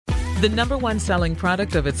The number one selling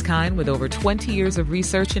product of its kind with over 20 years of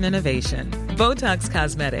research and innovation. Botox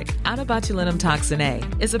Cosmetic, out of botulinum toxin A,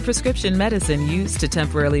 is a prescription medicine used to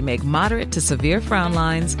temporarily make moderate to severe frown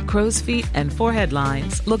lines, crow's feet, and forehead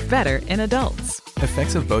lines look better in adults.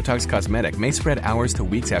 Effects of Botox Cosmetic may spread hours to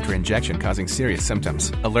weeks after injection, causing serious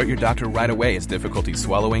symptoms. Alert your doctor right away as difficulty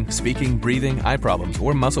swallowing, speaking, breathing, eye problems,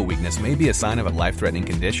 or muscle weakness may be a sign of a life-threatening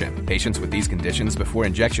condition. Patients with these conditions before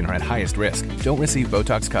injection are at highest risk. Don't receive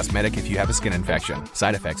Botox Cosmetic if you have a skin infection.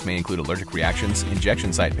 Side effects may include allergic reactions,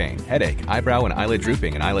 injection site pain, headache, eyebrow and eyelid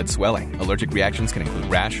drooping, and eyelid swelling. Allergic reactions can include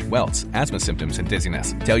rash, welts, asthma symptoms, and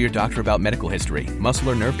dizziness. Tell your doctor about medical history,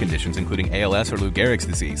 muscle or nerve conditions including ALS or Lou Gehrig's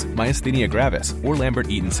disease, myasthenia gravis, or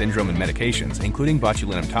Lambert-Eaton syndrome and medications, including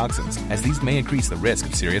botulinum toxins, as these may increase the risk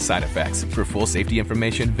of serious side effects. For full safety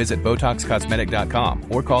information, visit BotoxCosmetic.com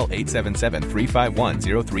or call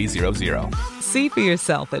 877-351-0300. See for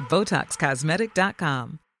yourself at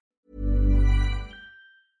BotoxCosmetic.com.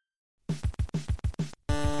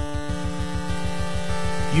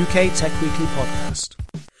 UK Tech Weekly Podcast.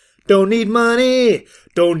 Don't need money,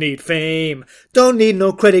 don't need fame, don't need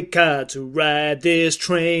no credit card to ride this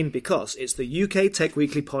train, because it's the UK Tech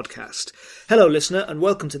Weekly Podcast. Hello listener, and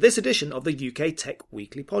welcome to this edition of the UK Tech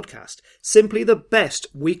Weekly Podcast. Simply the best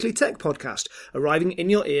weekly tech podcast, arriving in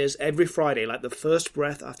your ears every Friday like the first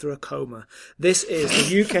breath after a coma. This is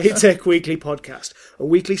the UK Tech Weekly Podcast, a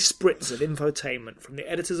weekly spritz of infotainment from the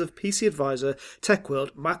editors of PC Advisor,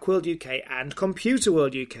 TechWorld, Macworld UK and Computer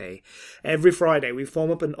World UK. Every Friday we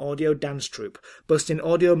form up an audio dance troupe, busting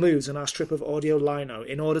audio moves on our strip of audio lino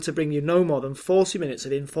in order to bring you no more than 40 minutes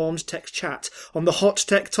of informed tech chat on the hot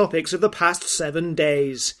tech topics of the past 7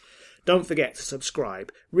 days. Don't forget to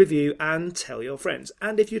subscribe, review and tell your friends.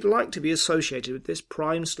 And if you'd like to be associated with this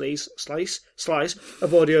prime slice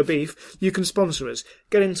of audio beef, you can sponsor us.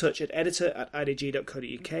 Get in touch at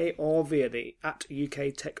editor@idg.co.uk or via the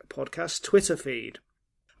 @UK Tech Podcast Twitter feed.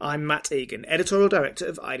 I'm Matt Egan, Editorial Director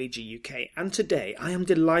of IDG UK, and today I am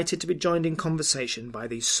delighted to be joined in conversation by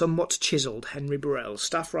the somewhat chiselled Henry Burrell,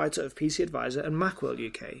 staff writer of PC Advisor and Macworld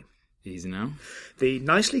UK. Easy now. The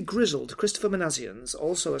nicely grizzled Christopher Manassians,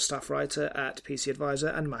 also a staff writer at PC Advisor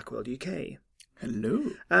and Macworld UK.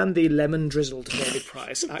 Hello. And the lemon-drizzled David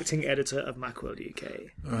Price, acting editor of Macworld UK.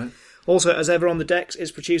 All right. Also, as ever on the decks,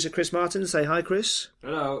 is producer Chris Martin. Say hi, Chris.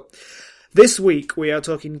 Hello. This week we are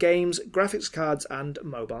talking games, graphics cards and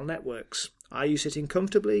mobile networks. Are you sitting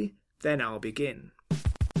comfortably? Then I'll begin.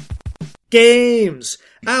 Games!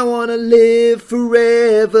 I wanna live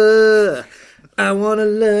forever! I wanna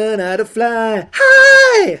learn how to fly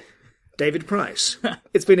high! David Price.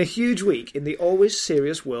 It's been a huge week in the always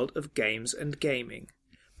serious world of games and gaming.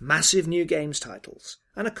 Massive new games titles,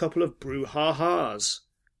 and a couple of brouhaha's.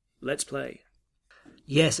 Let's play.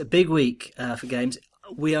 Yes, a big week for games.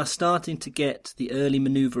 We are starting to get the early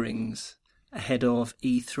manoeuvrings ahead of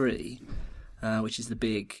E3, which is the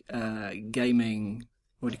big gaming,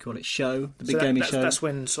 what do you call it, show? The big gaming show. That's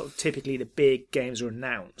when sort of typically the big games are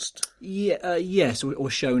announced. Yeah, yes, or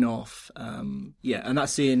shown off. And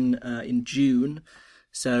that's in June,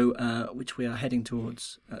 so which we are heading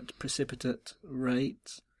towards at precipitate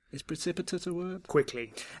rate. Is precipitate a word?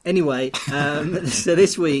 Quickly. Anyway, so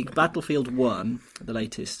this week, Battlefield 1, the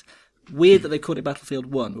latest. Weird that they called it Battlefield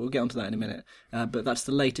 1, we'll get onto that in a minute. But that's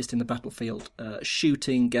the latest in the Battlefield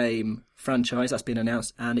shooting game franchise that's been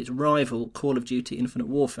announced, and its rival, Call of Duty Infinite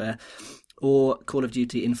Warfare, or Call of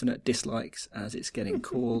Duty Infinite Dislikes, as it's getting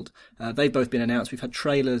called. They've both been announced. We've had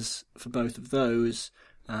trailers for both of those,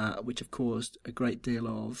 which have caused a great deal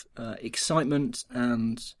of excitement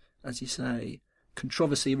and, as you say,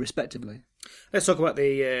 controversy, respectively. Let's talk about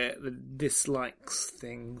the dislikes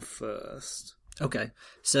thing first. Okay,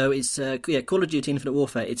 so it's Call of Duty Infinite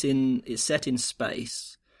Warfare. It's set in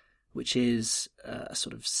space, which is a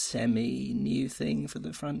sort of semi-new thing for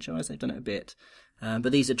the franchise. They've done it a bit,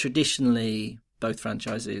 but these are traditionally both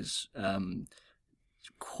franchises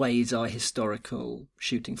quasi-historical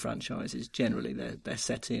shooting franchises. Generally, they're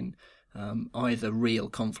set in either real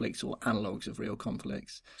conflicts or analogues of real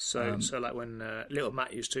conflicts. So like when little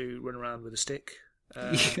Matt used to run around with a stick.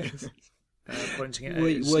 Yes. Pointing at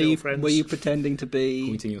his friends. Were you pretending to be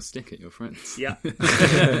pointing your stick at your friends? Yeah.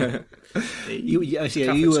 you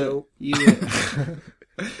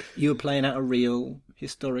were playing out a real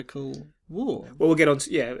historical war. Well, we'll get on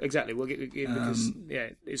to exactly. We'll get because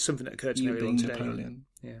it's something that occurred to me being today. Napoleon,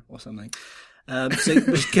 yeah, or something. So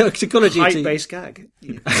Call of Duty height-based gag.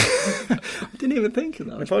 I didn't even think of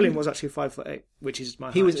that. Napoleon was actually 5'8", which is my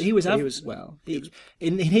height. He was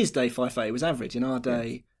in his day 5'8". It was average. In our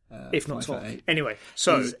day, if not all. 5/8. Anyway,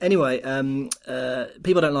 so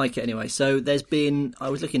people don't like it anyway. So there's been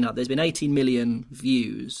 18 million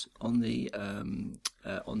views on the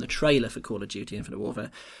trailer for Call of Duty Infinite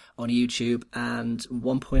Warfare on YouTube, and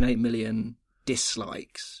 1.8 million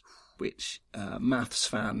dislikes, which maths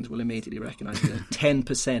fans will immediately recognise as a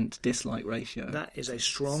 10% dislike ratio. that is a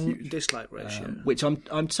strong dislike ratio. Which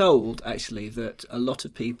I'm told actually that a lot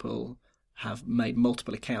of people have made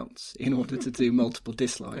multiple accounts in order to do multiple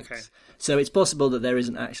dislikes. Okay. So it's possible that there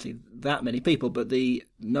isn't actually that many people, but the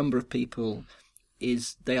number of people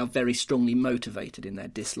they are very strongly motivated in their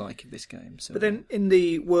dislike of this game. So, But then in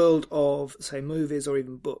the world of, say, movies or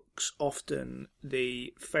even books, often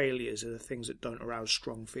the failures are the things that don't arouse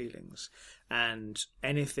strong feelings. And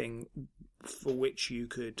anything for which you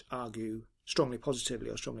could argue strongly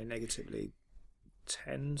positively or strongly negatively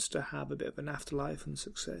tends to have a bit of an afterlife and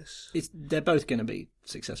success. they're both going to be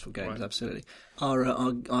successful games, Right. absolutely.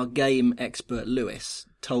 Our game expert Lewis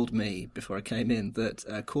told me before I came in that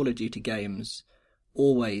Call of Duty games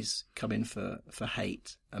always come in for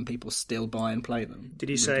hate, and people still buy and play them. Did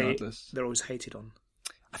he say regardless. they're always hated on?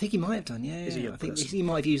 I think he might have done, yeah. Is he a I think person? he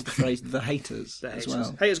might have used the phrase "the haters" The as haters.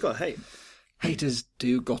 well. Haters got hate. Haters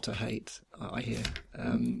do gotta hate, I hear.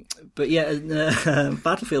 But yeah,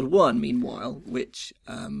 Battlefield 1, meanwhile, which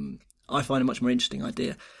I find a much more interesting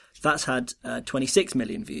idea, that's had 26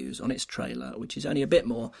 million views on its trailer, which is only a bit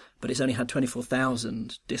more, but it's only had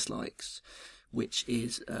 24,000 dislikes, which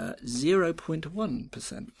is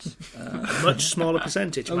 0.1%. A much smaller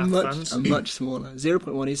percentage, math fans. A much smaller.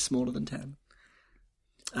 0.1 is smaller than 10.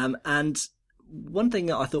 And one thing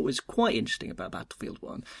that I thought was quite interesting about Battlefield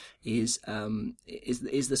 1 is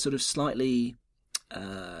the sort of slightly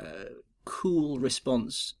cool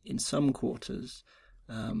response in some quarters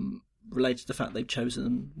related to the fact they've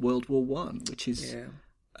chosen World War One, which is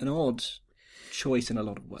an odd choice in a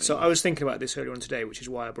lot of ways. So I was thinking about this earlier on today, which is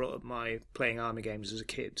why I brought up my playing army games as a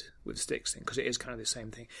kid with sticks thing, because it is kind of the same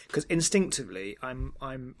thing. Because instinctively,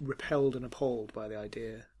 I'm repelled and appalled by the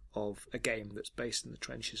idea of a game that's based in the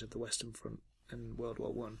trenches of the Western Front in World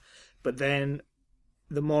War One. But then,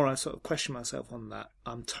 the more I sort of question myself on that,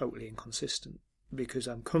 I'm totally inconsistent, because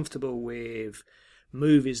I'm comfortable with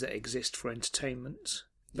movies that exist for entertainment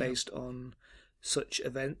based on such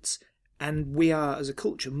events. And we are, as a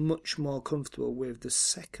culture, much more comfortable with the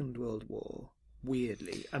Second World War,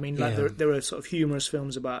 weirdly. I mean, like there are sort of humorous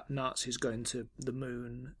films about Nazis going to the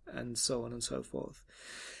moon and so on and so forth.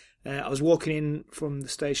 I was walking in from the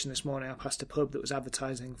station this morning. I passed a pub that was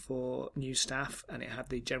advertising for new staff, and it had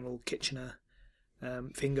the General Kitchener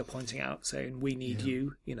finger pointing out, saying, "We need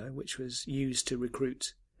you," which was used to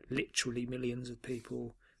recruit literally millions of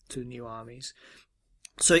people to new armies.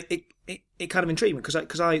 So it kind of intrigued me,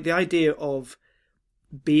 because the idea of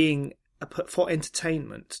being for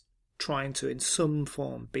entertainment, trying to in some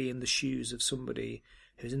form be in the shoes of somebody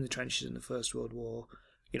who's in the trenches in the First World War.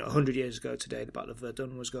 100 years ago today, the Battle of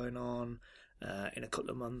Verdun was going on. In a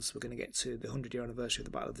couple of months, we're going to get to the 100-year anniversary of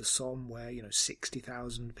the Battle of the Somme, where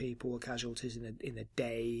 60,000 people were casualties in a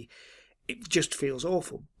day. It just feels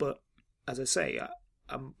awful. But as I say,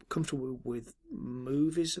 I'm comfortable with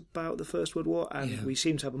movies about the First World War, and we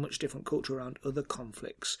seem to have a much different culture around other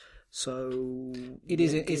conflicts. So it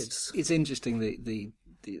is. It's interesting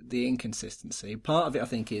the inconsistency. Part of it, I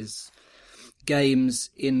think, is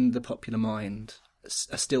games in the popular mind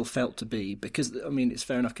are still felt to be, because it's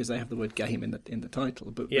fair enough because they have the word game in the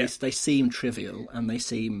title, but they seem trivial and they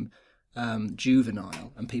seem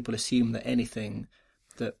juvenile, and people assume that anything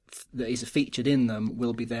that is featured in them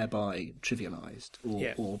will be thereby trivialised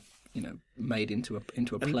or made into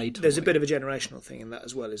a play toy. There's a bit of a generational thing in that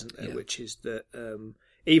as well, isn't there? Yeah. Which is that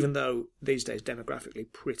even though these days demographically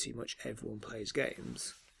pretty much everyone plays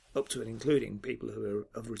games, up to and including people who are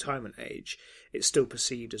of retirement age, it's still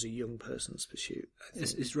perceived as a young person's pursuit.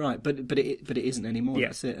 It's right, but it isn't anymore. Yeah.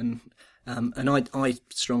 That's it. And I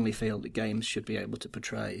strongly feel that games should be able to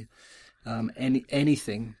portray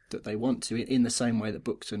anything that they want to in the same way that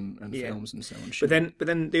books and films and so on should. But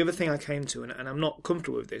then the other thing I came to, and I'm not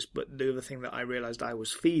comfortable with this, but the other thing that I realised I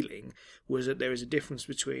was feeling was that there is a difference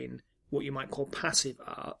between what you might call passive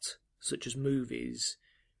art, such as movies,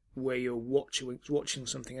 where you're watching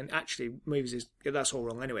something, and actually movies that's all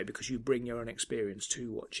wrong anyway, because you bring your own experience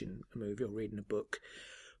to watching a movie or reading a book.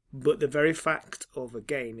 But the very fact of a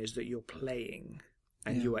game is that you're playing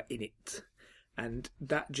and you are in it. And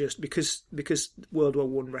that just because World War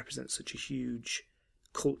One represents such a huge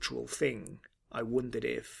cultural thing, I wondered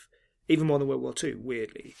if, even more than World War Two,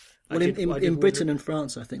 weirdly. In Britain and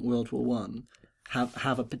France, I think World War One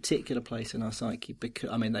have a particular place in our psyche, because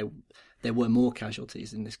there were more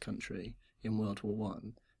casualties in this country in World War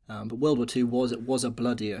One, But World War II was a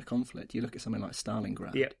bloodier conflict. You look at something like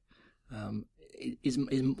Stalingrad. Yeah. It is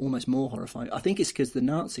almost more horrifying. I think it's because the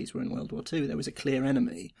Nazis were in World War II. There was a clear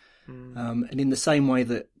enemy. And in the same way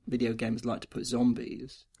that video games like to put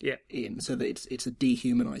zombies in, so that it's a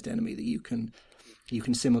dehumanized enemy that you can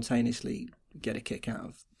simultaneously get a kick out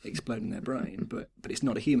of exploding their brain, but it's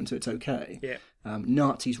not a human, so it's okay. Yeah.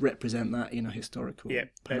 Nazis represent that in a historical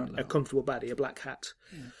parallel. A comfortable baddie, a black hat.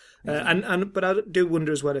 Yeah. But I do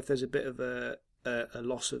wonder as well if there's a bit of a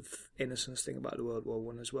loss of innocence thing about the World War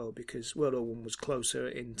One as well, because World War One was closer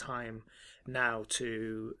in time now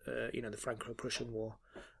to the Franco-Prussian War,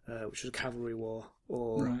 which was a cavalry war,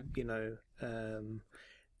 or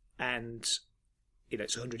and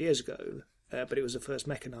it's 100 years ago, but it was the first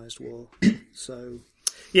mechanized war. So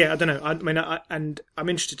yeah, I don't know. I mean, and I'm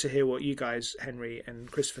interested to hear what you guys, Henry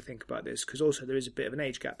and Christopher, think about this, because also there is a bit of an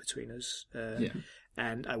age gap between us,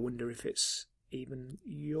 and I wonder if it's even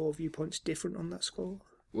your viewpoint's different on that score.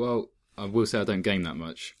 Well, I will say I don't game that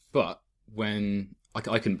much, but when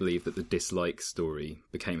I couldn't believe that the dislike story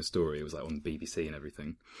became a story. It was like on the BBC and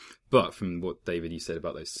everything. But from what, David, you said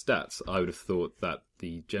about those stats, I would have thought that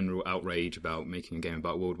the general outrage about making a game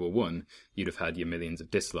about World War One, you'd have had your millions of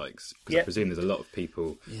dislikes. Because I presume there's a lot of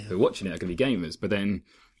people who are watching it are going to be gamers. But then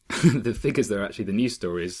the figures that are actually the news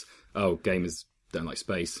stories, gamers don't like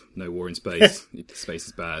space, no war in space, space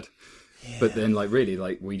is bad. Yeah. But then, really,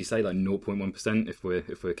 would you say 0.1% if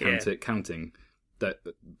we're counting? That,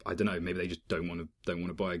 I don't know, maybe they just don't want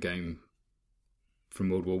to buy a game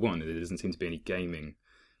from World War One. There doesn't seem to be any gaming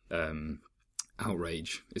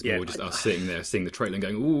outrage. It's more just us sitting there seeing the trailer and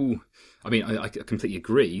going, ooh. I mean, I completely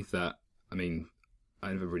agree that, I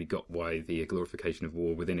never really got why the glorification of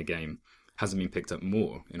war within a game hasn't been picked up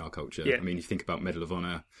more in our culture. Yeah. I mean, you think about Medal of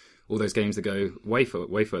Honor, all those games that go way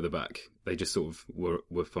further back, they just sort of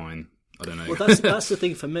were fine. I don't know. Well, that's the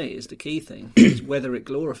thing for me, is the key thing, is whether it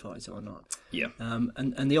glorifies it or not. Yeah.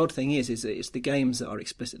 And the odd thing is that it's the games that are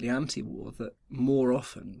explicitly anti-war that more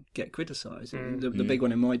often get criticised. The big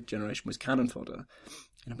one in my generation was Cannon Fodder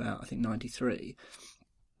in about, I think, 93.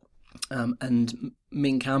 And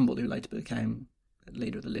Ming Campbell, who later became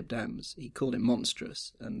leader of the Lib Dems, he called it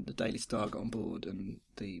monstrous, and the Daily Star got on board, and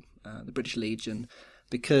the British Legion,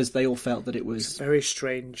 because they all felt that it was... It's a very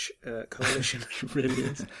strange coalition. It really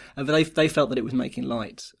is. But they felt that it was making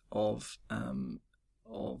light of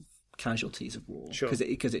casualties of war, because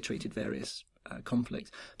it treated various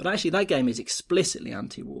conflicts. But actually, that game is explicitly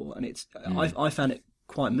anti-war, and it's I found it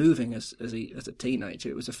quite moving as a teenager.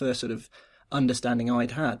 It was the first sort of understanding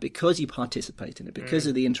I'd had, because you participate in it, because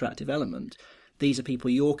of the interactive element. These are people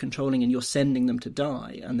you're controlling and you're sending them to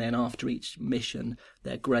die. And then after each mission,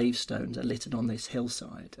 their gravestones are littered on this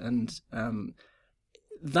hillside. And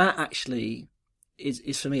that actually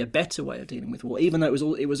is for me a better way of dealing with war, even though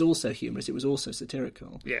it was also humorous, it was also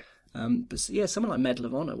satirical. Yeah. But yeah, something like Medal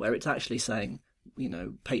of Honor, where it's actually saying,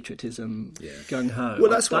 patriotism, gung ho. Well,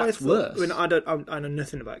 that's what I thought. Worse. I mean, I know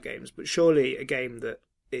nothing about games, but surely a game that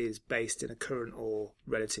is based in a current or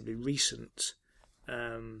relatively recent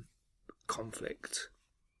conflict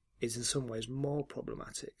is in some ways more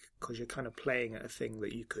problematic, because you're kind of playing at a thing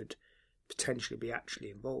that you could potentially be actually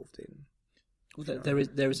involved in. Well,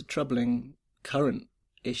 there is a troubling current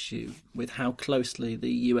issue with how closely the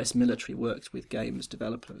US military works with games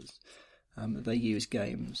developers. They use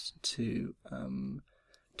games to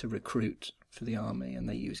recruit for the army, and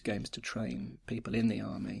they use games to train people in the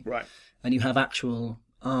army. Right. And you have actual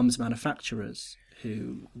arms manufacturers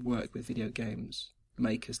who work with video games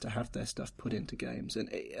makers to have their stuff put into games, and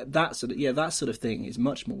that sort of thing is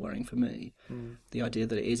much more worrying for me. The idea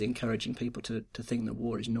that it is encouraging people to think that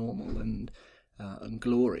war is normal and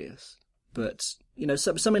glorious. But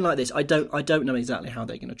something like this, I don't know exactly how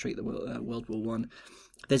they're going to treat the World War One.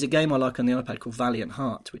 There's a game I like on the iPad called Valiant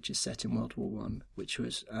Heart, which is set in World War One, which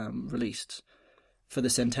was released for the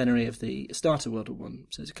centenary of the start of World War One,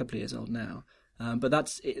 so it's a couple of years old now. But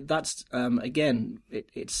that's again,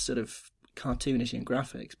 it's sort of cartoonish in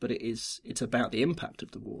graphics, but it's about the impact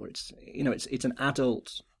of the war. It's an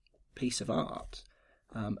adult piece of art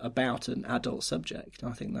about an adult subject.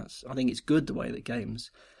 I think it's good the way that games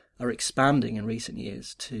are expanding in recent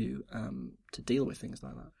years to deal with things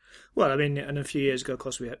like that. Well, I mean, and a few years ago, of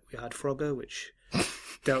course, we had Frogger, which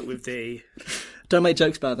dealt with the... Don't make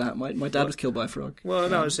jokes about that. My dad was killed by a frog. Well,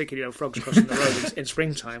 no, I was thinking, frogs crossing the road in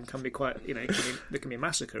springtime can be quite, there can be a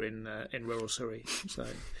massacre in rural Surrey. So,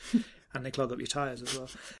 and they clog up your tyres as well.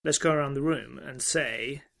 Let's go around the room and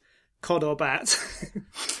say, cod or bat.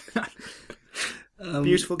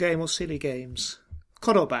 Beautiful game or silly games?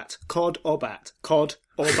 Cod or bat? Cod or bat? Cod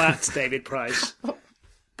or bat, David Price?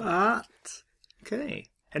 Bat. Okay.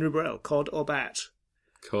 Henry Burrell, cod or bat?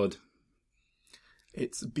 COD.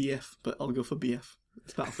 It's BF, but I'll go for BF.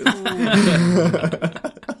 It's Battlefield.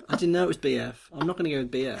 I didn't know it was BF. I'm not going to go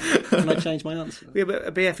with BF. Can I change my answer? Yeah, but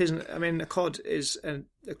a BF isn't. I mean, a cod is a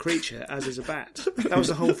creature, as is a bat. That was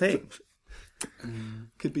the whole thing.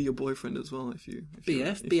 Could be your boyfriend as well if you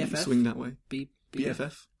BFF? swing that way. BFF.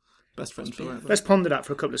 BFF. Best friends forever. Let's ponder that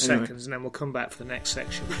for a couple of Anyway. seconds, and then we'll come back for the next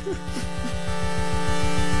section.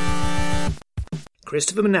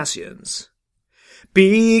 Christopher Manassians.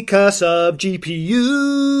 Because of GPU,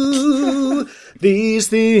 these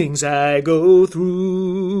things I go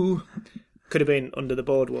through. Could have been Under the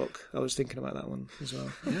Boardwalk. I was thinking about that one as well.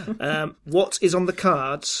 Yeah. What is on the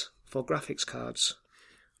cards for graphics cards?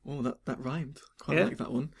 Oh, that rhymed. Quite Yeah. like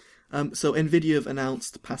that one. So NVIDIA have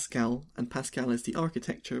announced Pascal, and Pascal is the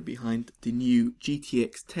architecture behind the new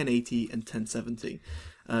GTX 1080 and 1070.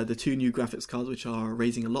 The two new graphics cards which are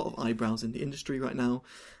raising a lot of eyebrows in the industry right now,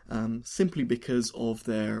 simply because of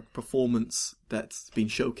their performance that's been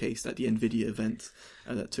showcased at the NVIDIA event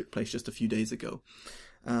that took place just a few days ago.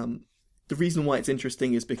 The reason why it's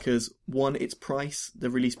interesting is because, one, its price, the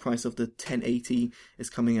release price of the 1080 is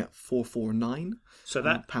coming at $449. So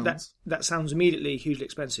that sounds immediately hugely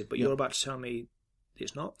expensive, but you're about to tell me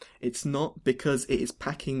it's not? It's not, because it is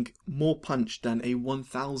packing more punch than a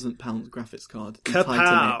 £1,000 graphics card. the Kapow!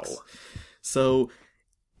 Titan X. So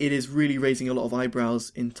it is really raising a lot of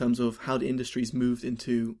eyebrows in terms of how the industry's moved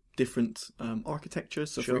into different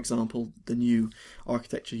architectures. So, Sure. for example, the new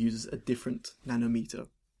architecture uses a different nanometer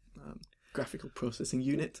graphical processing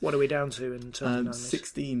unit. What are we down to in terms of nanometers?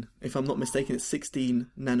 16, if I'm not mistaken, it's 16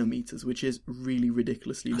 nanometers, which is really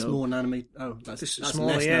ridiculously That's low. more nanometer. Oh, This that's is small,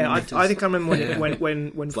 less yeah. nanometers. I think I remember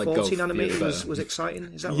when like 40 golf, nanometers yeah, was better.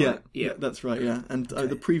 exciting. Is that Yeah, right? yeah, that's right. Yeah, and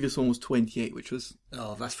the previous one was 28, which was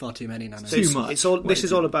Oh, that's far too many nanometers. So too much. It's all. This Way is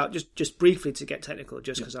too all much. about just briefly to get technical,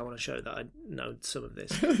 just because I want to show that I know some of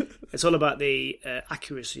this. It's all about the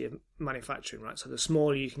accuracy of manufacturing, right? So the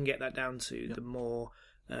smaller you can get that down to, the more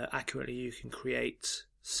accurately you can create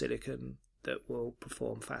silicon that will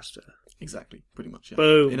perform faster. exactly, pretty much. Yeah.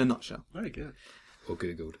 Boom. In a nutshell. Very good. Or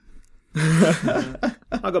Googled.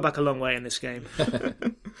 I got back a long way in this game.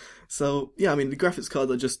 So, yeah, I mean, the graphics cards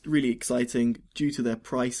are just really exciting due to their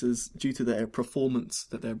prices, due to their performance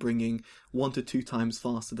that they're bringing 1 to 2 times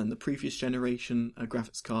faster than the previous generation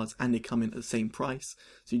graphics cards, and they come in at the same price.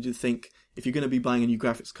 So you do think, if you're going to be buying a new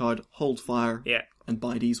graphics card, hold fire Yeah. and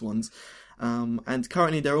buy these ones. And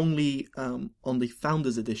currently they're only on the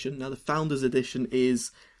Founders Edition. Now, the Founders Edition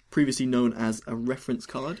is previously known as a reference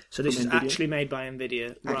card. So this from is NVIDIA. actually made by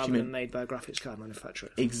nVidia rather Actually than made by a graphics card manufacturer.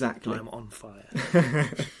 Exactly. I'm on fire.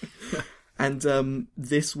 And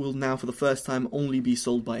this will now, for the first time, only be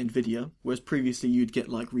sold by NVIDIA, whereas previously you'd get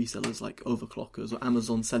like resellers like Overclockers or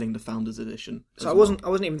Amazon selling the Founders Edition. So I wasn't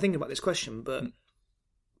even thinking about this question, but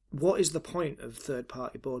what is the point of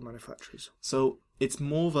third-party board manufacturers? So it's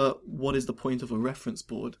more of a, what is the point of a reference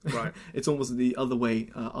board? Right. It's almost the other way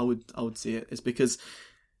I would see it. It's because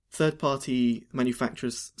third-party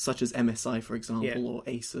manufacturers such as MSI, for example, or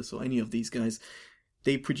Asus or any of these guys,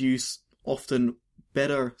 they produce often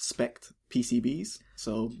better spec'd PCBs.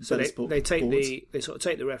 So better they take boards. they sort of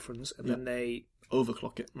take the reference and then they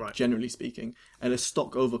Overclock it, Right. generally speaking, and a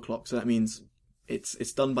stock overclock. So that means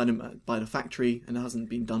it's done by the factory and it hasn't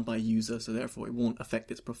been done by a user, so therefore it won't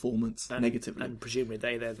affect its performance negatively. and presumably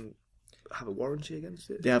they then have a warranty against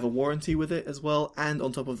it. They have a warranty with it as well, and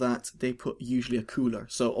on top of that, they put usually a cooler.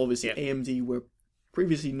 So obviously AMD were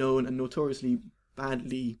previously known and notoriously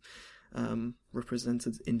badly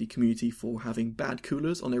represented in the community for having bad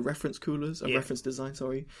coolers on their reference coolers, reference design,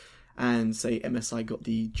 sorry. And say MSI got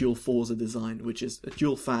the dual Forza design, which is a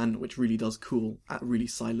dual fan, which really does cool at really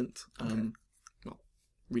silent,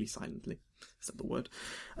 really silently. Is that the word?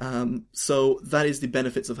 So that is the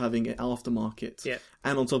benefits of having an aftermarket. Yeah.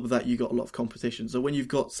 And on top of that, you got a lot of competition. So when you've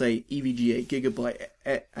got, say, EVGA, Gigabyte,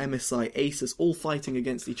 MSI, Asus all fighting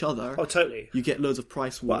against each other, Oh, totally. you get loads of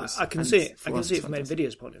price Well, wars. I can And see it. for I can us, see it's it from fantastic.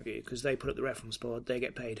 NVIDIA's point of view because they put up the reference board. They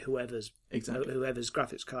get paid whoever's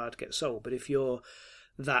graphics card gets sold. But if you're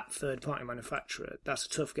that third-party manufacturer, that's a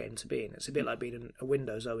tough game to be in. It's a bit like being a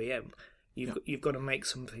Windows OEM. You've got to make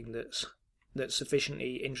something that's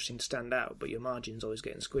sufficiently interesting to stand out, but your margin's always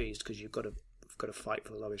getting squeezed because you've got to fight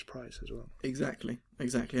for the lowest price as well. Exactly.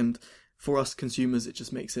 And for us consumers, it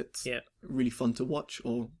just makes it really fun to watch,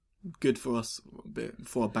 or good for us,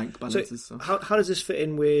 for our bank balances. So. How does this fit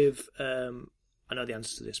in with... I know the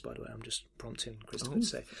answer to this, by the way. I'm just prompting Christopher to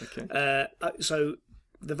say. Okay. So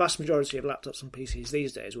the vast majority of laptops and PCs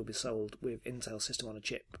these days will be sold with Intel system on a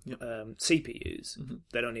chip. Yep. CPUs,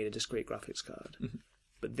 they don't need a discrete graphics card. Mm-hmm.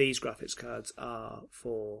 But that these graphics cards are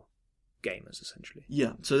for gamers, essentially.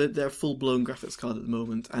 Yeah, so they're full-blown graphics card at the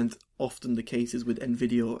moment, and often the case is with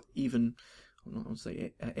nVidia or even, I'm not going to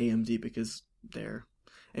say AMD because they're...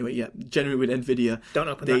 Anyway, yeah, generally with nVidia... Don't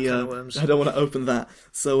open that can of worms. I don't want to open that.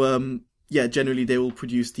 So, yeah, generally they will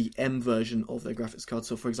produce the M version of their graphics card.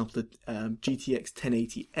 So, for example, the GTX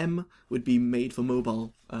 1080M would be made for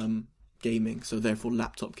mobile gaming, so therefore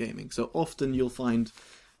laptop gaming. So often you'll find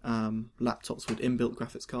laptops with inbuilt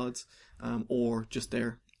graphics cards or just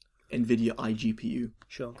their nVidia iGPU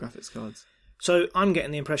graphics cards. So I'm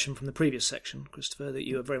getting the impression from the previous section, Christopher, that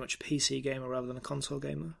you are very much a PC gamer rather than a console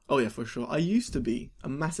gamer. Oh yeah, for sure. I used to be a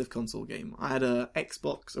massive console gamer. I had a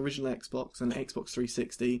original Xbox, and an Xbox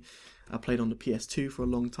 360. I played on the PS2 for a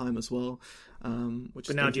long time as well.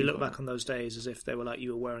 But now do you look back on those days as if they were like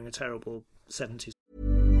you were wearing a terrible 70s?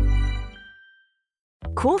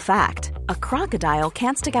 Cool fact, a crocodile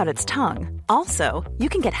can't stick out its tongue. Also, you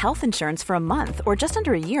can get health insurance for a month or just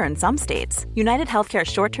under a year in some states. United Healthcare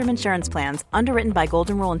short-term insurance plans, underwritten by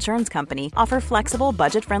Golden Rule Insurance Company, offer flexible,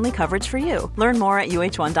 budget-friendly coverage for you. Learn more at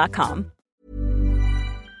uh1.com.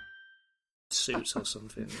 Suits or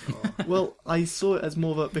something. Well, I saw it as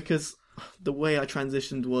more of a... Because the way I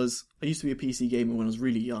transitioned was... I used to be a PC gamer when I was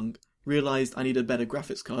really young. Realised I needed a better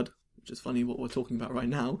graphics card, which is funny what we're talking about right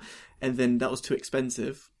now. And then that was too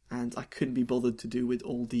expensive, and I couldn't be bothered to do with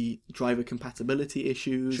all the driver compatibility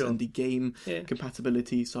issues and the game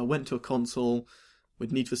compatibility. So I went to a console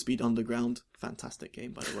with Need for Speed Underground. Fantastic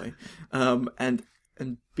game, by the way. And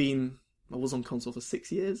I was on console for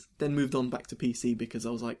 6 years, then moved on back to PC because I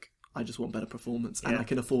was like, I just want better performance, and I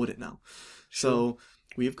can afford it now. So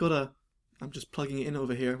we've got I'm just plugging it in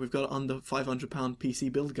over here. We've got an under £500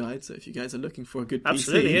 PC build guide, so if you guys are looking for a good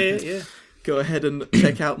PC, yeah. Go ahead and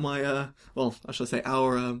check out my, our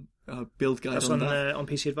build guide. That's on that. On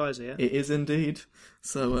PC Advisor, yeah? It is indeed.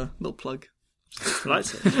 So, little plug.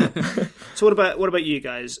 Likes it. So what about you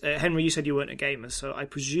guys? Henry, you said you weren't a gamer, so I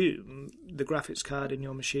presume the graphics card in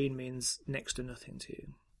your machine means next to nothing to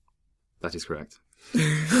you. That is correct.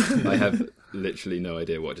 I have literally no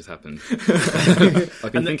idea what just happened.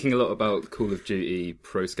 I've been thinking a lot about Call of Duty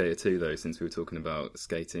Pro Skater 2, though, since we were talking about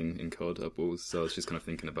skating in COD up walls, so I was just kind of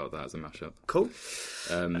thinking about that as a mashup. Cool.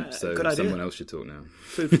 So good idea. Someone else should talk now.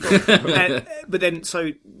 Food for thought. But then,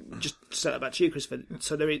 so just to set that back to you, Christopher,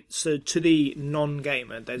 so to the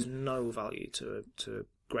non-gamer, there's no value to a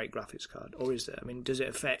great graphics card, or is there? I mean, does it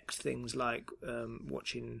affect things like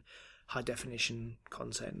watching high-definition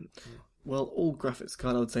content? Well, all graphics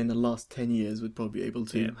card, I would say, in the last 10 years would probably be able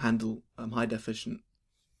to handle high-definition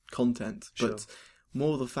content. But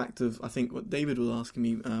more the fact of, I think what David was asking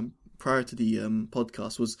me prior to the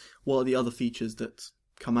podcast was, what are the other features that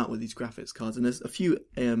come out with these graphics cards? And there's a few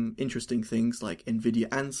interesting things like nVidia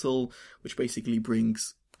Ansel, which basically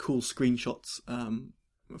brings cool screenshots,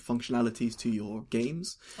 functionalities to your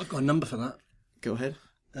games. I've got a number for that. Go ahead.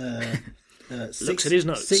 Looks at his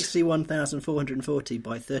notes. 61,440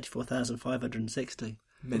 by 34,560.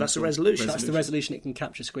 Well, that's the resolution. That's the resolution it can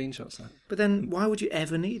capture screenshots at. But then, why would you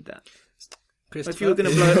ever need that? If you were going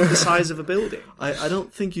to blow up the size of a building? I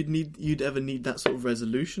don't think you'd ever need that sort of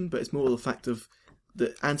resolution, but it's more the fact of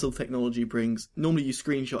the Ansel technology brings... Normally you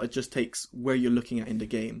screenshot, it just takes where you're looking at in the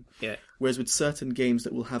game. Yeah. Whereas with certain games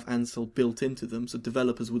that will have Ansel built into them, so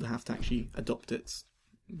developers would have to actually adopt it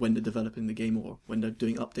when they're developing the game or when they're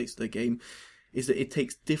doing updates to the game, is that it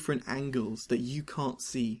takes different angles that you can't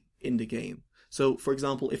see in the game. So, for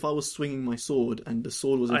example, if I was swinging my sword and the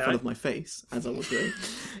sword was in front of my face, as I was doing,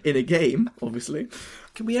 in a game, obviously...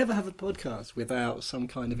 Can we ever have a podcast without some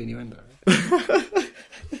kind of innuendo?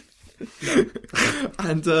 No.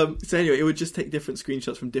 And so anyway, it would just take different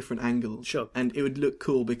screenshots from different angles. Sure. And it would look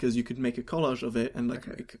cool because you could make a collage of it and like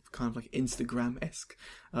kind of like Instagram-esque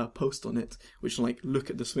post on it, which like, look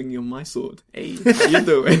at the swinging of my sword. Hey, how you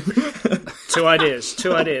doing? Two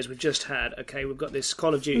ideas we've just had. Okay, we've got this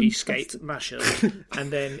Call of Duty skate mashup, and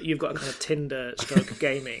then you've got a kind of Tinder stroke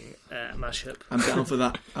gaming mashup. I'm down for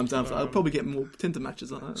that. I'll probably get more Tinder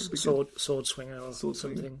matches on that. Sword swinger or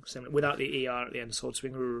something similar. Without the ER at the end, sword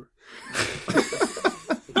swinger.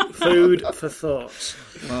 Food for thought.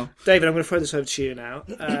 Wow. David, I'm going to throw this over to you now.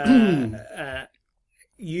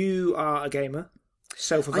 You are a gamer,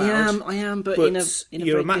 self-avowed. I am, but in a you're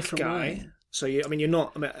very a Mac different guy. way. So you're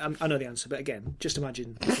not. I know the answer, but again, just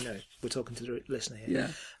imagine. We're talking to the listener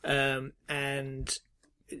here. Yeah. And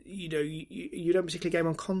you don't particularly game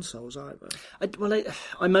on consoles either.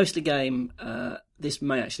 I mostly game. This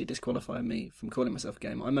may actually disqualify me from calling myself a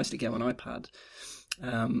gamer. I mostly game on iPad.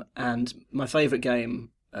 And my favourite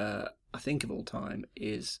game, I think of all time,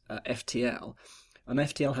 is FTL. And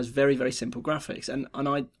FTL has very, very simple graphics. And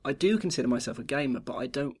I do consider myself a gamer, but I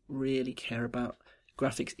don't really care about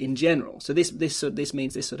graphics in general. So this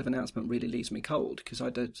means this sort of announcement really leaves me cold, because I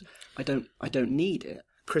don't need it.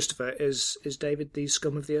 Christopher, is David the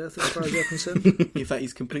scum of the earth as far as you're concerned? In fact,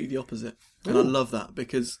 he's completely the opposite. And I love that,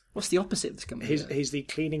 because... What's the opposite of the scum of the earth? He's the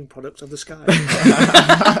cleaning product of the sky.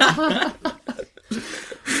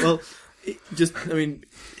 Well,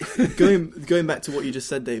 going back to what you just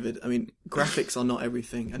said, David, I mean, graphics are not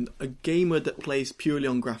everything. And a gamer that plays purely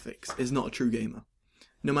on graphics is not a true gamer.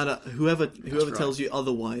 No matter whoever tells you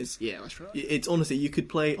otherwise. Yeah, that's right. It's honestly, you could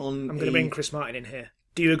play on... I'm going to bring Chris Martin in here.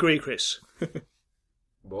 Do you agree, Chris?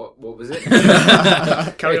 What was it?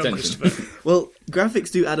 Carry on, Christopher. Well,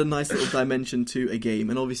 graphics do add a nice little dimension to a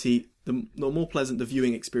game, and obviously, the more pleasant the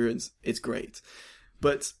viewing experience, it's great.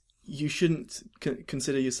 But you shouldn't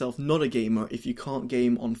consider yourself not a gamer if you can't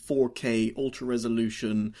game on 4K, ultra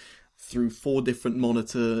resolution, through 4 different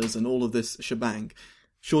monitors, and all of this shebang.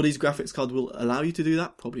 Sure, these graphics cards will allow you to do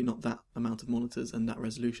that. Probably not that amount of monitors and that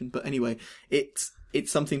resolution. But anyway, it's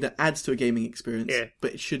something that adds to a gaming experience,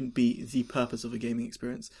 but it shouldn't be the purpose of a gaming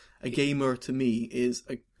experience. A gamer, to me, is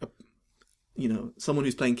someone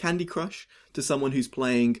who's playing Candy Crush to someone who's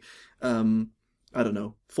playing,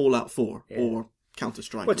 Fallout 4 or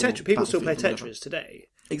Counter-Strike. Well, people still play Tetris today.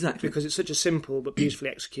 Exactly. Because it's such a simple but beautifully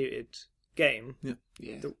executed game. Yeah.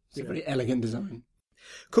 It's a very elegant design.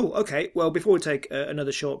 Cool. Okay. Well, before we take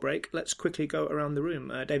another short break, let's quickly go around the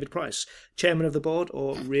room. David Price, chairman of the board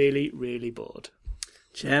or really, really bored?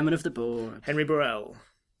 Chairman of the board. Henry Burrell.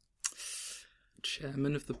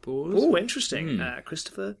 Chairman of the board. Oh, interesting.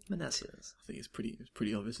 Christopher Manassias. I think it's pretty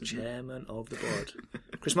obvious. Chairman of the board.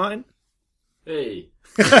 Chris Martin. Hey.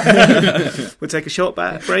 We'll take a short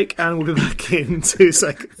break and we'll be back in 2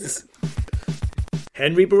 seconds.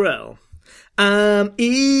 Henry Burrell.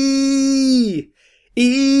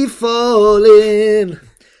 E falling.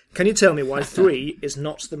 Can you tell me why 3 is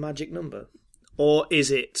not the magic number? Or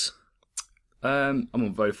is it? I'm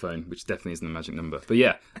on Vodafone, which definitely isn't the magic number. But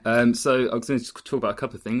yeah, so I was going to talk about a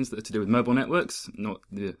couple of things that are to do with mobile networks, not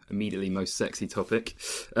the immediately most sexy topic.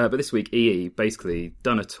 But this week, EE basically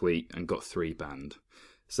done a tweet and got 3 banned.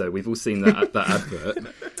 So we've all seen that advert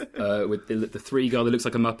with the 3 guy that looks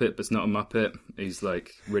like a Muppet, but's not a Muppet. He's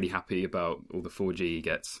like really happy about all the 4G he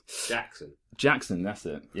gets. Jackson, that's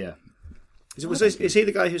it. Yeah. Is he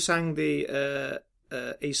the guy who sang the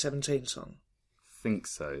E17 song? Think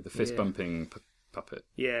so. The fist bumping puppet.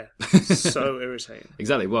 Yeah. So irritating.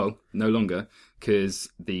 Exactly. Well, no longer, because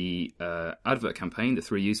the advert campaign that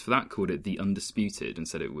 3 used for that called it the Undisputed and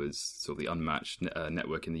said it was sort of the unmatched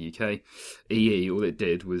network in the UK. EE, all it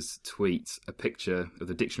did was tweet a picture of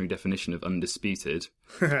the dictionary definition of undisputed.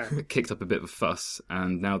 It kicked up a bit of a fuss,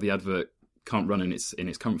 and now the advert can't run in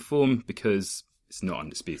its current form because it's not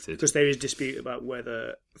undisputed. Because there is dispute about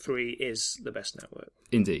whether 3 is the best network.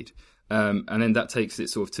 Indeed. And then that takes it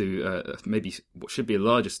sort of to maybe what should be a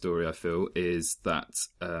larger story, I feel, is that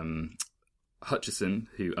Hutchison,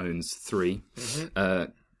 who owns 3,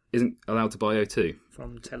 isn't allowed to buy O2.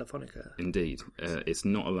 From Telefonica. Indeed. It's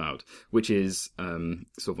not allowed, which is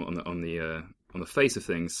sort of on the face of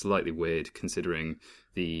things slightly weird, considering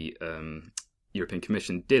the European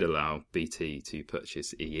Commission did allow BT to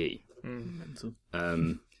purchase EE.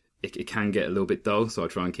 It can get a little bit dull, so I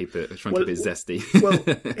try and keep it zesty. Well,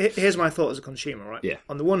 here's my thought as a consumer, right? Yeah.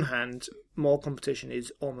 On the one hand, more competition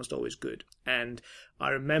is almost always good. And I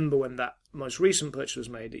remember when that most recent purchase was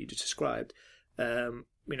made that you just described, there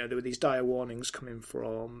were these dire warnings coming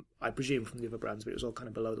from, I presume from the other brands, but it was all kind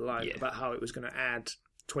of below the line, about how it was going to add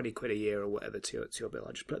 20 quid a year or whatever to your bill.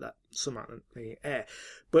 I just put that some out in the air.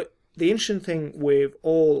 But the interesting thing with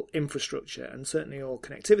all infrastructure, and certainly all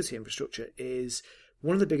connectivity infrastructure, is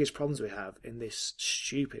one of the biggest problems we have in this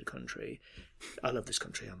stupid country, I love this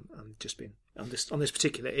country, I'm just being on this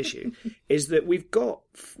particular issue, is that we've got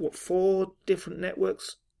 4 different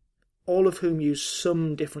networks, all of whom use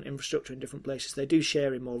some different infrastructure in different places. They do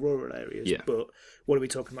share in more rural areas, but what are we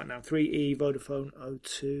talking about now? 3E, Vodafone,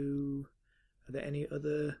 O2. Are there any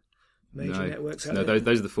other major networks out there? No,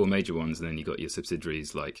 those are the 4 major ones, and then you've got your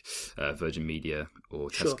subsidiaries like Virgin Media or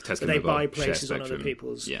Tesco they Mobile, buy places share on Spectrum. other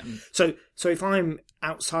people's. Yeah. So if I'm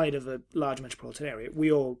outside of a large metropolitan area,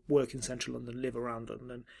 we all work in central London, live around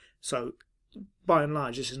London, so by and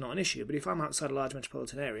large this is not an issue. But if I'm outside a large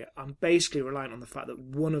metropolitan area, I'm basically reliant on the fact that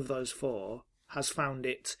one of those 4 has found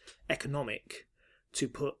it economic to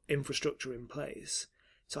put infrastructure in place.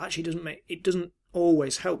 So actually it doesn't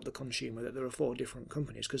always help the consumer that there are 4 different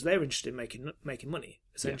companies, because they're interested in making money,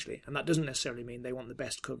 essentially. And that doesn't necessarily mean they want the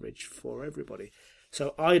best coverage for everybody.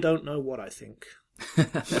 So I don't know what I think.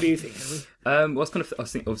 What do you think, Henry? Well, I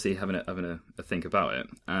was obviously having a think about it,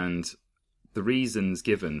 and the reasons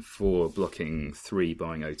given for blocking 3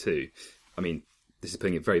 buying O2, I mean, this is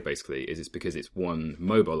putting it very basically, is it's because it's one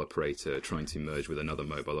mobile operator trying to merge with another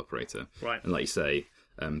mobile operator. Right. And like you say,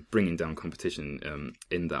 bringing down competition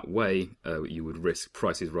in that way, you would risk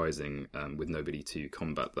prices rising with nobody to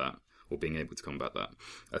combat that, or being able to combat that.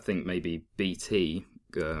 I think maybe BT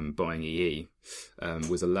buying EE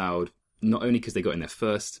was allowed not only because they got in there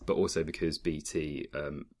first, but also because BT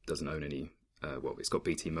doesn't own any. Well, it's got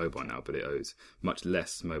BT Mobile now, but it owns much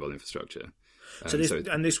less mobile infrastructure.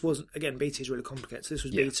 This was, again, BT is really complicated. So this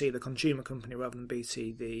was BT, the consumer company, rather than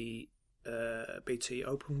BT, the BT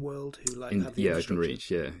Open World, who have the infrastructure.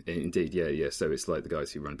 OpenReach, indeed. So it's like the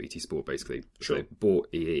guys who run BT Sport, basically. Sure. They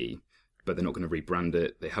bought EE, but they're not going to rebrand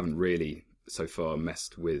it. They haven't really so far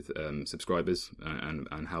messed with subscribers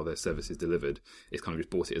and how their service is delivered. It's kind of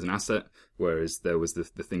just bought it as an asset, whereas there was the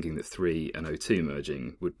thinking that 3 and O2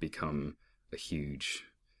 merging would become a huge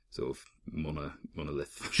sort of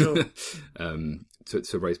monolith, sure.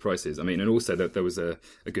 to raise prices. I mean, and also that there was a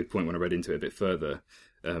good point when I read into it a bit further.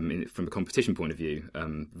 From a competition point of view,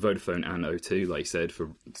 Vodafone and O2, like you said,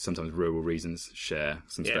 for sometimes rural reasons, share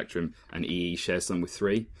some spectrum, and EE shares some with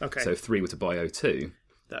 3. Okay. So if 3 were to buy O2,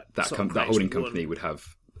 that holding company would have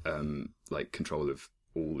control of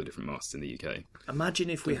all the different masts in the UK. Imagine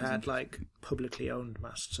if we had publicly owned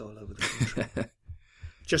masts all over the country.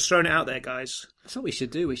 Just throwing it out there, guys. That's what we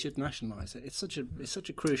should do. We should nationalise it. It's such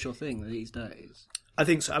a crucial thing these days. I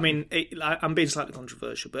think so. I mean, I'm being slightly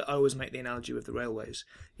controversial, but I always make the analogy with the railways,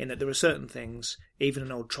 in that there are certain things, even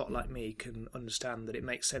an old trot like me can understand that it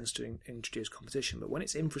makes sense to introduce competition, but when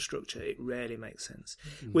it's infrastructure, it rarely makes sense.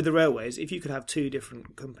 Mm-hmm. With the railways, if you could have 2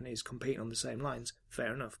 different companies competing on the same lines,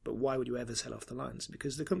 fair enough, but why would you ever sell off the lines?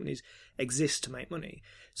 Because the companies exist to make money,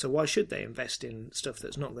 so why should they invest in stuff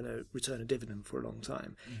that's not going to return a dividend for a long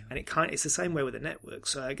time? Yeah. And it's the same way with the network.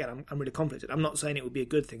 So again, I'm really conflicted. I'm not saying it would be a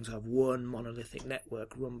good thing to have one monolithic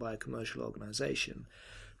network run by a commercial organisation,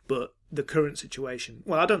 but the current situation,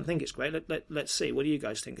 well, I don't think it's great. Let's see. What do you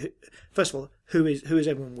guys think? First of all, who is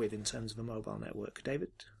everyone with in terms of a mobile network? David?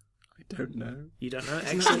 I don't know. You don't know?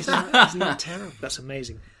 Excellent. Isn't that terrible? That's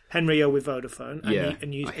amazing. Henry, you're with Vodafone,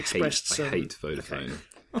 and you expressed some... I hate Vodafone.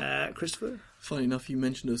 Okay. Christopher? Funny enough, you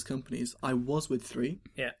mentioned those companies. I was with 3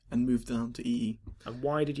 and moved down to EE. And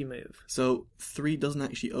why did you move? So 3 doesn't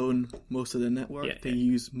actually own most of their network. They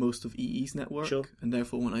use most of EE's network. Sure. And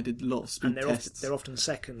therefore, when I did a lot of speed tests... they're often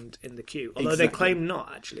second in the queue. Although they claim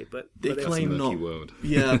not, actually. But they claim not. World.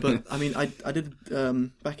 Yeah, but I mean, I did...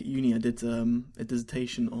 back at uni, I did a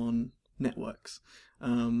dissertation on networks.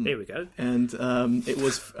 Here we go. And it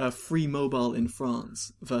was Free Mobile in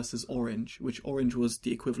France versus Orange, which Orange was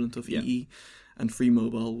the equivalent of EE, and Free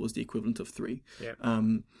Mobile was the equivalent of 3. Yeah.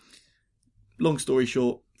 Long story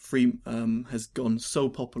short, Free has gone so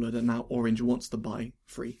popular that now Orange wants to buy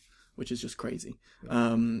Free, which is just crazy.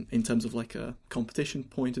 In terms of a competition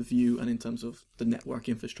point of view and in terms of the network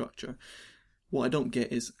infrastructure. What I don't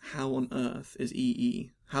get is how on earth is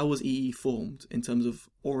EE? How was EE formed in terms of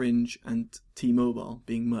Orange and T-Mobile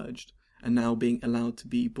being merged and now being allowed to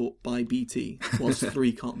be bought by BT whilst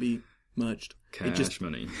 3 can't be merged? Cash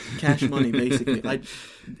money, basically.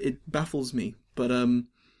 It baffles me, but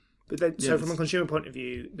so from a consumer point of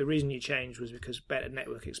view, the reason you changed was because better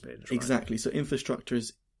network experience. Right? Exactly. So infrastructure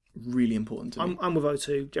is really important to me. I'm with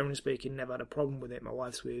O2. Generally speaking, never had a problem with it. My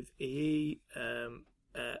wife's with EE.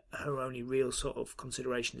 Her only real sort of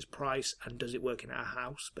consideration is price and does it work in our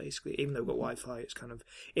house, basically. Even though we've got Wi-Fi, it's kind of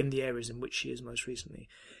in the areas in which she is most recently.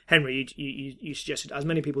 Henry, you suggested, as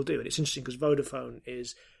many people do, and it's interesting because Vodafone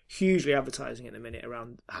is hugely advertising at the minute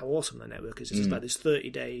around how awesome their network is. It's like this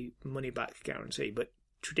 30-day money-back guarantee, but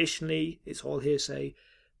traditionally, it's all hearsay.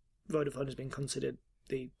 Vodafone has been considered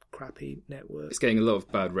the crappy network. It's getting a lot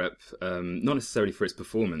of bad rep, not necessarily for its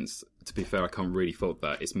performance. To be fair, I can't really fault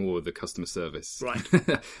that. It's more the customer service.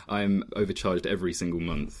 Right. I'm overcharged every single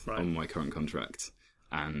month on my current contract,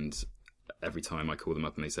 and every time I call them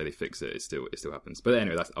up and they say they fix it, it still happens. But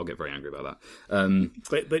anyway, I'll get very angry about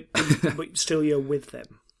that. But still, you're with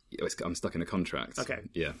them. I'm stuck in a contract. Okay.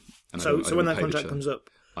 Yeah. And so when that contract comes up,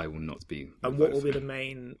 I will not be. And what will be the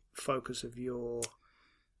main focus of your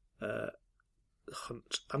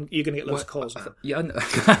hunt? You're going to get lots of calls now.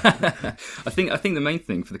 I think the main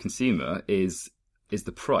thing for the consumer is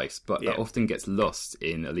the price, but that often gets lost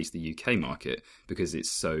in at least the UK market because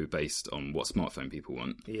it's so based on what smartphone people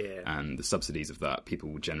want. Yeah. And the subsidies of that, people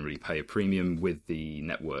will generally pay a premium with the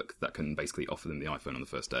network that can basically offer them the iPhone on the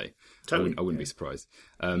first day. Totally. I wouldn't be surprised.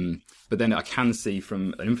 But then I can see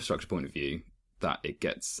from an infrastructure point of view that it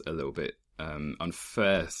gets a little bit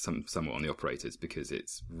unfair somewhat on the operators because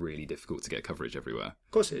it's really difficult to get coverage everywhere.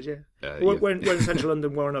 Of course it is, yeah. We're in central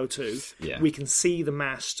London, we're on O2. Yeah. We can see the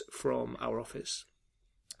mast from our office.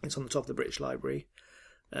 It's on the top of the British Library.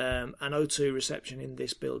 And O2 reception in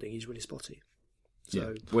this building is really spotty.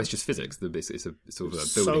 So, well, it's just physics. It's a sort of a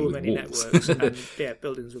building so with many walls. networks and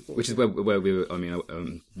buildings with walls. Which is where we were. I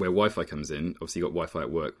mean, where Wi-Fi comes in. Obviously, you got Wi-Fi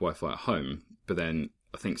at work, Wi-Fi at home. But then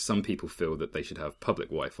I think some people feel that they should have public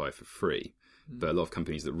Wi-Fi for free. But a lot of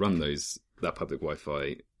companies that run that public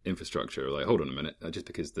Wi-Fi infrastructure are like, hold on a minute, just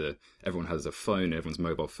because everyone has a phone, everyone's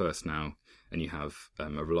mobile first now, and you have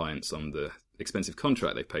a reliance on the expensive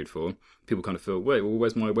contract they've paid for, people kind of feel, wait, well,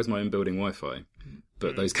 where's my own building Wi-Fi?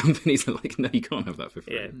 But those companies are like, no, you can't have that for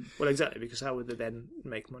free. Yeah, well, exactly, because how would they then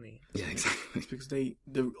make money? Yeah, exactly. It's because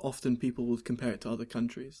often people will compare it to other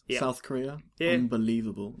countries. Yeah. South Korea,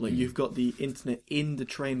 unbelievable. Like, you've got the internet in the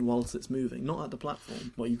train whilst it's moving, not at the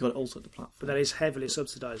platform, but you've got it also at the platform. But that is heavily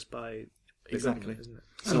subsidised by the Exactly. government, isn't it?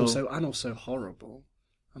 And also horrible.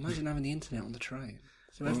 Imagine having the internet on the train.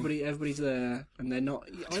 So everybody's there, and they're not.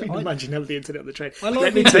 Imagine having the internet on the train.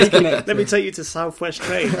 Let me take you to South West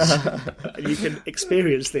Trains, and you can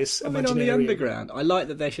experience this. I mean, on the underground, I like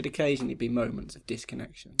that there should occasionally be moments of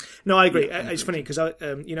disconnection. No, I agree. It's funny because our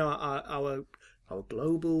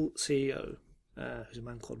global CEO, who's a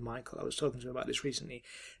man called Michael, I was talking to him about this recently,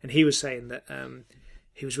 and he was saying that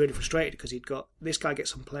he was really frustrated because this guy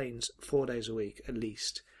gets on planes 4 days a week at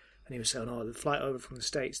least. And he was saying, the flight over from the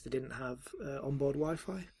States, they didn't have onboard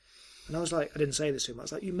Wi-Fi. And I was like, I didn't say this to him, I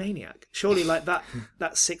was like, you maniac. Surely like that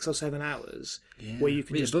 6 or 7 hours where you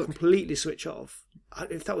can just completely switch off.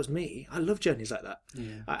 If that was me, I love journeys like that.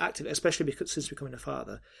 Yeah. I actively, especially because since becoming a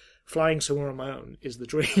father, flying somewhere on my own is the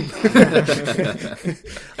dream.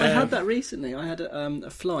 I had that recently. I had a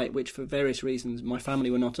flight which for various reasons my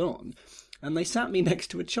family were not on. And they sat me next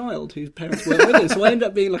to a child whose parents weren't with us, so I ended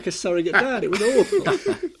up being like a surrogate dad. It was awful.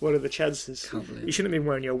 What are the chances? Can't believe it. You shouldn't have been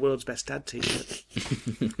wearing your world's best dad t-shirt.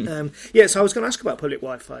 So I was going to ask about public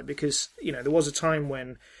Wi-Fi because there was a time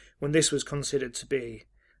when this was considered to be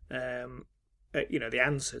the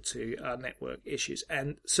answer to our network issues,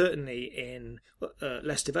 and certainly in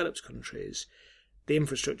less developed countries, the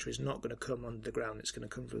infrastructure is not going to come under the ground, it's going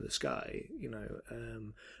to come through the sky.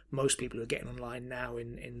 Most people who are getting online now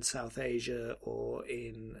in South Asia or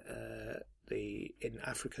in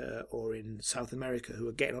Africa or in South America who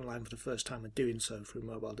are getting online for the first time are doing so through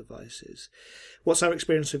mobile devices. What's our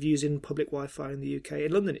experience of using public Wi-Fi in the UK?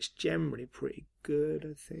 In London, it's generally pretty good,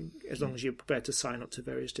 I think, as long as you're prepared to sign up to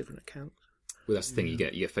various different accounts. Well, that's the thing, you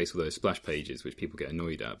get faced with those splash pages, which people get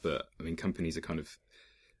annoyed at, but, I mean, companies are kind of...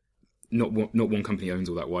 Not one company owns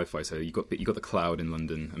all that Wi-Fi, so you got the cloud in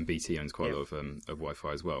London, and BT owns quite a lot of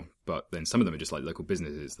Wi-Fi as well. But then some of them are just like local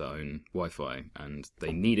businesses that own Wi-Fi, and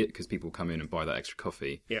they need it because people come in and buy that extra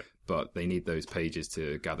coffee. Yeah. But they need those pages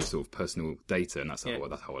to gather sort of personal data, and that's a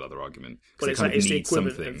whole other argument. But it's the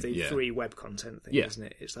equivalent of the free web content thing, isn't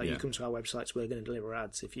it? It's like you come to our websites, we're going to deliver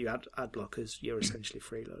ads. If you add ad blockers, you're essentially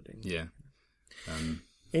freeloading. Yeah.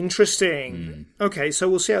 Interesting. Okay, so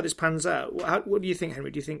we'll see how this pans out. What do you think,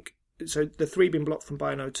 Henry? Do you think? So the 3 being blocked from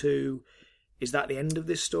Bino 2, is that the end of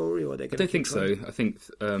this story, or are they going I don't think so. I think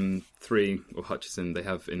 3 or Hutchison, they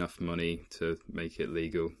have enough money to make it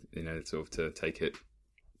legal, sort of to take it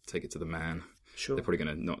to the man. Sure. They're probably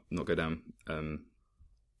going to not go down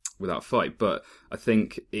without a fight. But I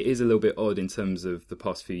think it is a little bit odd in terms of the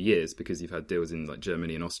past few years because you've had deals in like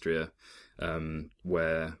Germany and Austria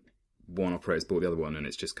where one operator's bought the other one, and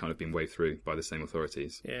it's just kind of been waved through by the same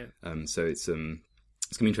authorities. Yeah. So it's going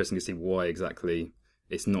to be interesting to see why exactly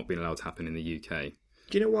it's not been allowed to happen in the UK.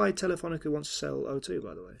 Do you know why Telefonica wants to sell O2,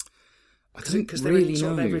 by the way? Because they're in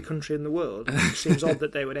sort of every country in the world. It seems odd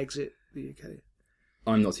that they would exit the UK.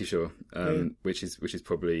 I'm not too sure, which is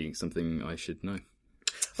probably something I should know.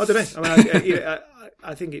 I don't know. I mean,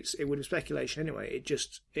 I think it would be speculation anyway. It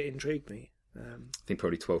intrigued me. I think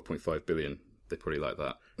probably 12.5 billion. They probably like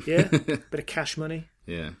that. Yeah, bit of cash money.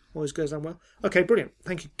 Yeah. Always goes down well. Okay, brilliant.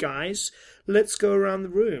 Thank you, guys. Let's go around the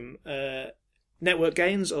room. Network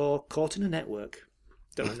gains or caught in a network?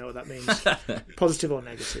 Don't really know what that means. Positive or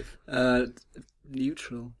negative?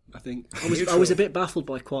 Neutral, I think. I was a bit baffled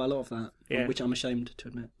by quite a lot of that, which I'm ashamed to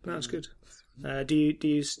admit. No, that's good. Do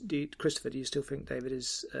you, Christopher? Do you still think David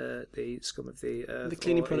is the scum of the earth? The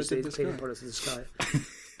cleaning product of the sky?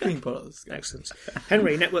 Cleaning product. Excellent.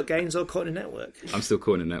 Henry, network gains or caught in a network? I'm still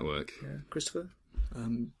caught in a network. Yeah. Christopher?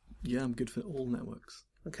 I'm good for all networks.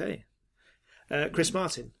 Okay. Chris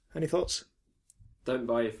Martin, any thoughts? Don't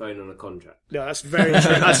buy your phone on a contract. No, that's very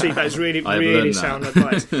true. Actually, that is really sound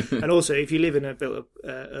advice. And also, if you live in a built-up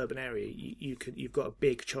urban area, you've got a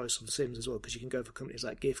big choice on SIMs as well, because you can go for companies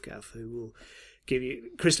like GiftGaff, who will give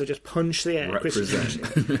you. Crystal just punched the air.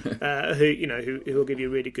 Who will give you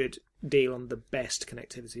a really good deal on the best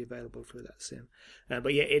connectivity available through that SIM.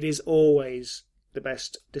 But yeah, it is always the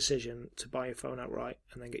best decision to buy your phone outright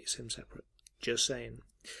and then get your SIM separate. Just saying.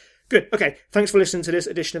 Good. Okay. Thanks for listening to this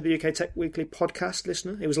edition of the UK Tech Weekly podcast,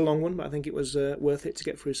 listener. It was a long one, but I think it was worth it to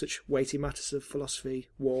get through such weighty matters of philosophy,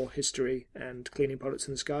 war, history, and cleaning products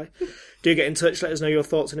in the sky. Do get in touch. Let us know your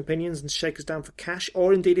thoughts and opinions and shake us down for cash,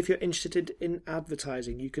 or indeed if you're interested in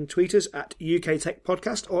advertising. You can tweet us at UK Tech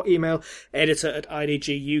Podcast or email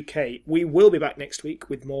editor@IDG UK. We will be back next week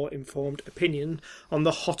with more informed opinion on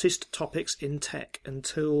the hottest topics in tech.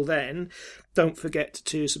 Until then, don't forget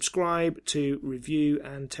to subscribe, to review,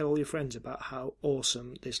 and tell all your friends about how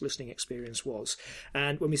awesome this listening experience was.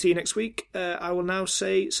 And when we see you next week, I will now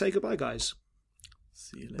say goodbye, guys.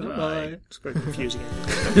 See you later. Bye. It's very confusing.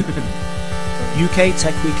 UK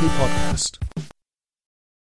Tech Weekly Podcast.